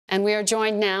And we are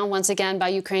joined now, once again, by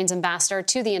Ukraine's ambassador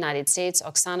to the United States,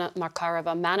 Oksana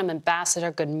Markarova. Madam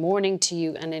Ambassador, good morning to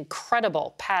you. An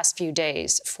incredible past few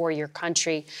days for your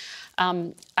country.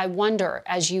 I wonder,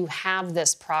 as you have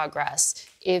this progress,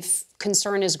 if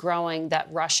concern is growing that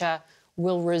Russia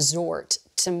will resort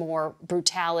to more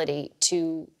brutality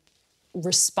to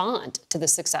respond to the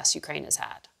success Ukraine has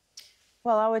had.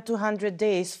 Well, our 200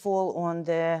 days fall on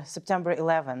the September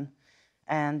 11.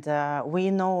 And we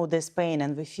know this pain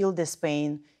and we feel this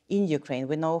pain in Ukraine.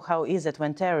 We know how it is it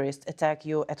when terrorists attack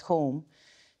you at home.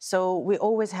 So we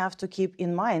always have to keep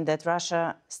in mind that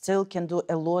Russia still can do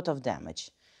a lot of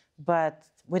damage. But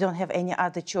we don't have any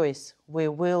other choice. We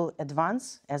will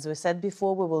advance. As we said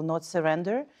before, we will not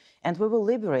surrender. And we will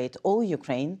liberate all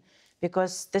Ukraine,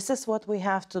 because this is what we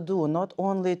have to do, not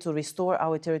only to restore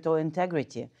our territorial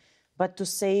integrity, but to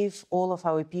save all of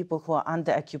our people who are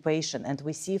under occupation. And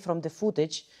we see from the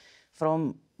footage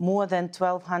from more than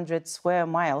 1,200 square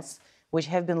miles, which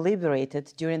have been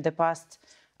liberated during the past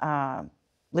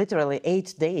literally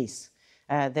 8 days,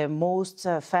 the most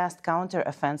fast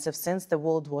counteroffensive since the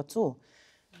World War II.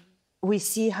 We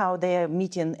see how they are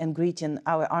meeting and greeting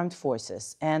our armed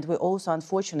forces. And we also,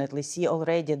 unfortunately, see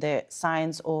already the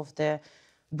signs of the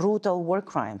brutal war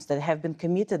crimes that have been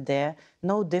committed there,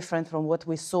 no different from what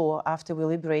we saw after we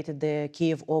liberated the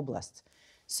Kiev Oblast.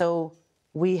 So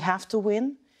we have to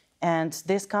win, and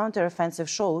this counteroffensive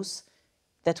shows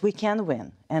that we can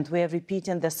win, and we are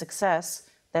repeating the success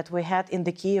that we had in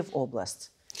the Kiev Oblast.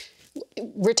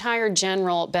 Retired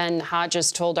General Ben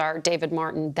Hodges told our David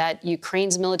Martin that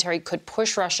Ukraine's military could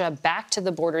push Russia back to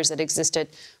the borders that existed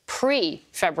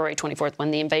pre-February 24th,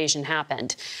 when the invasion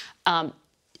happened.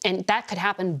 And that could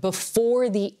happen before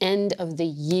the end of the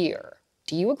year.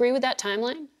 Do you agree with that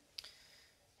timeline?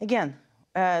 Again,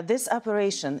 this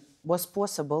operation was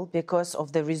possible because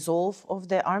of the resolve of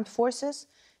the armed forces,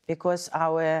 because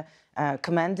our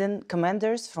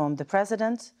commanders, from the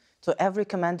president to every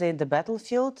commander in the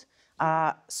battlefield,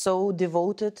 are so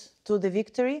devoted to the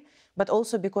victory, but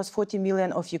also because 40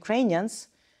 million of Ukrainians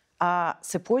are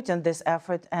supporting this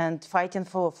effort and fighting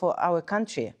for our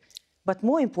country. But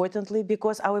more importantly,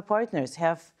 because our partners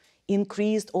have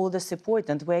increased all the support,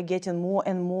 and we're getting more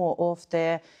and more of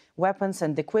the weapons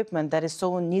and equipment that is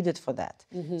so needed for that.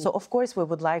 Mm-hmm. So, of course, we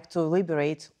would like to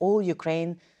liberate all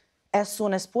Ukraine as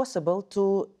soon as possible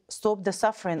to stop the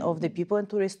suffering of the people and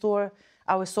to restore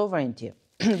our sovereignty.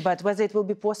 But whether it will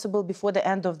be possible before the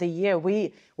end of the year,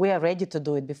 we are ready to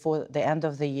do it before the end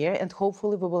of the year, and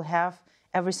hopefully we will have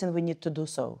everything we need to do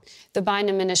so. The Biden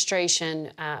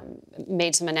administration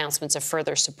made some announcements of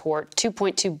further support,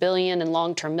 $2.2 billion in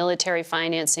long-term military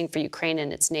financing for Ukraine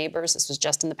and its neighbors. This was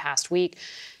just in the past week.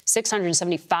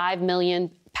 $675 million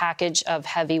package of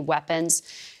heavy weapons.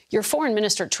 Your foreign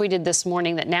minister tweeted this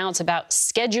morning that now it's about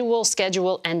schedule,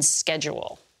 schedule, and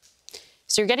schedule.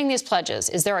 So you're getting these pledges.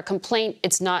 Is there a complaint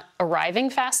it's not arriving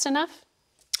fast enough?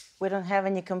 We don't have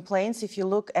any complaints. If you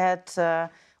look at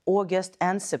August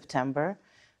and September,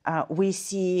 we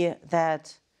see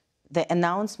that the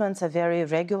announcements are very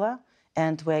regular,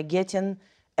 and we're getting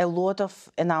a lot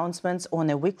of announcements on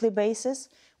a weekly basis.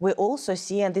 We also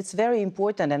see, and it's very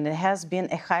important, and it has been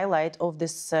a highlight of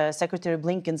this Secretary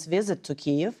Blinken's visit to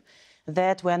Kyiv,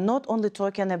 that we're not only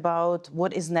talking about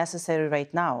what is necessary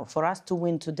right now for us to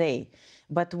win today,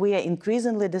 but we are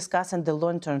increasingly discussing the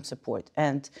long-term support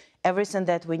and everything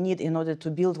that we need in order to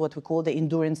build what we call the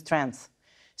enduring strength.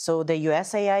 So the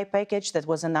USAI package that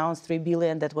was announced, $3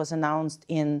 billion, that was announced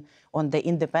on the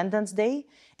Independence Day,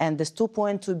 and this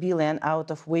 $2.2 billion, out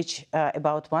of which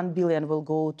about $1 billion will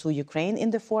go to Ukraine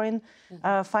in the foreign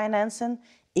financing,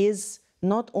 is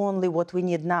not only what we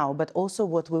need now, but also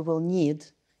what we will need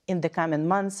in the coming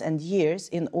months and years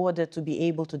in order to be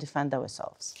able to defend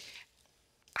ourselves.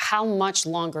 How much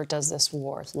longer does this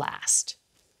war last?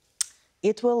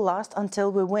 It will last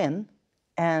until we win.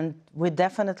 And we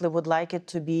definitely would like it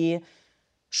to be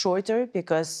shorter,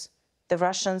 because the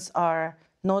Russians are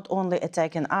not only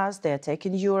attacking us, they're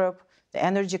attacking Europe, the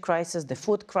energy crisis, the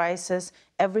food crisis,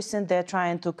 everything they're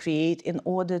trying to create in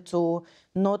order to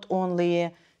not only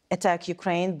attack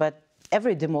Ukraine, but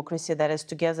every democracy that is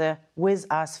together with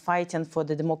us fighting for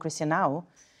the democracy now.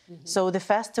 Mm-hmm. So the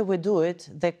faster we do it,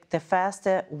 the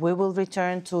faster we will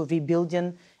return to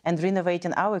rebuilding and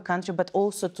renovating our country, but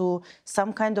also to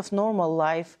some kind of normal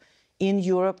life in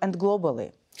Europe and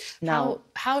globally. Now,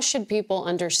 how should people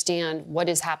understand what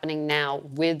is happening now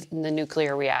with the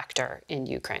nuclear reactor in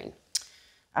Ukraine?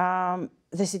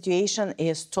 The situation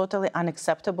is totally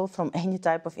unacceptable from any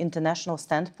type of international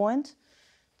standpoint.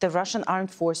 The Russian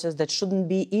armed forces that shouldn't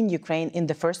be in Ukraine in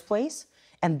the first place,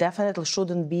 and definitely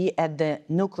shouldn't be at the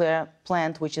nuclear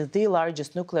plant, which is the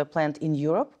largest nuclear plant in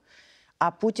Europe,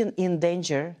 are putting in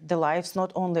danger the lives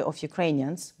not only of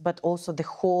Ukrainians, but also the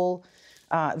whole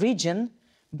region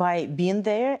by being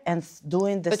there and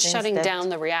doing the But shutting down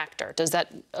the reactor, does that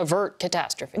avert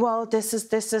catastrophe? Well,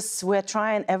 we're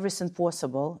trying everything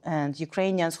possible, and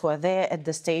Ukrainians who are there at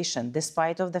the station,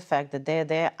 despite of the fact that they're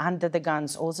there under the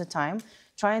guns all the time,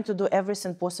 trying to do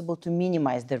everything possible to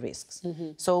minimize the risks.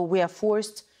 So we are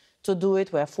forced to do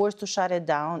it, we are forced to shut it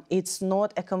down. It's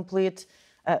not a complete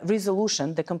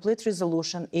resolution. The complete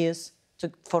resolution is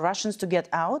for Russians to get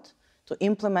out, to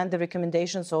implement the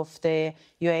recommendations of the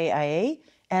UAIA,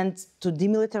 and to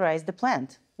demilitarize the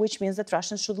plant, which means that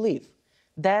Russians should leave.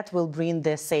 That will bring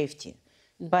the safety.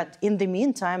 But in the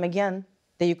meantime, again,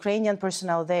 the Ukrainian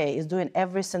personnel there is doing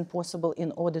everything possible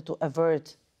in order to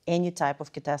avert any type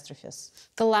of catastrophes.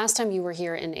 The last time you were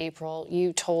here in April,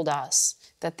 you told us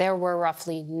that there were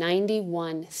roughly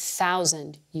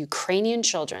 91,000 Ukrainian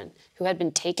children who had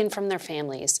been taken from their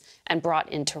families and brought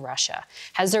into Russia.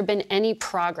 Has there been any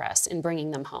progress in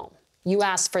bringing them home? You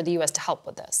asked for the U.S. to help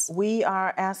with this. We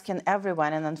are asking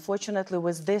everyone, and unfortunately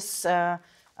with this,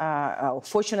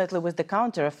 fortunately with the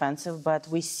counteroffensive, but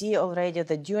we see already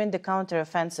that during the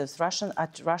counteroffensives,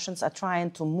 Russians are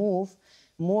trying to move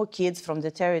more kids from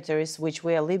the territories which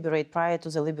were liberated prior to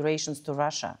the liberations to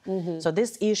Russia. So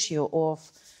this issue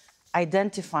of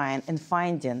identifying and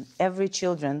finding every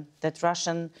children that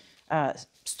Russian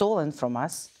stolen from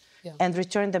us and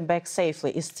return them back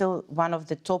safely is still one of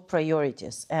the top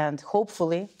priorities. And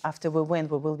hopefully, after we win,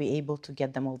 we will be able to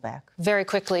get them all back. Very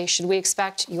quickly, should we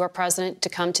expect your president to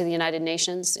come to the United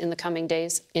Nations in the coming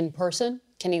days in person?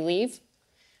 Can he leave?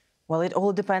 Well, it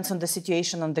all depends on the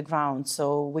situation on the ground. So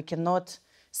we cannot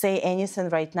say anything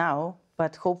right now,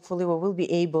 but hopefully we will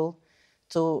be able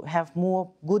to have more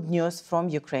good news from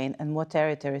Ukraine and more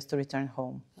territories to return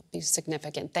home. That'd be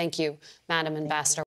significant. Thank you, Madam Ambassador.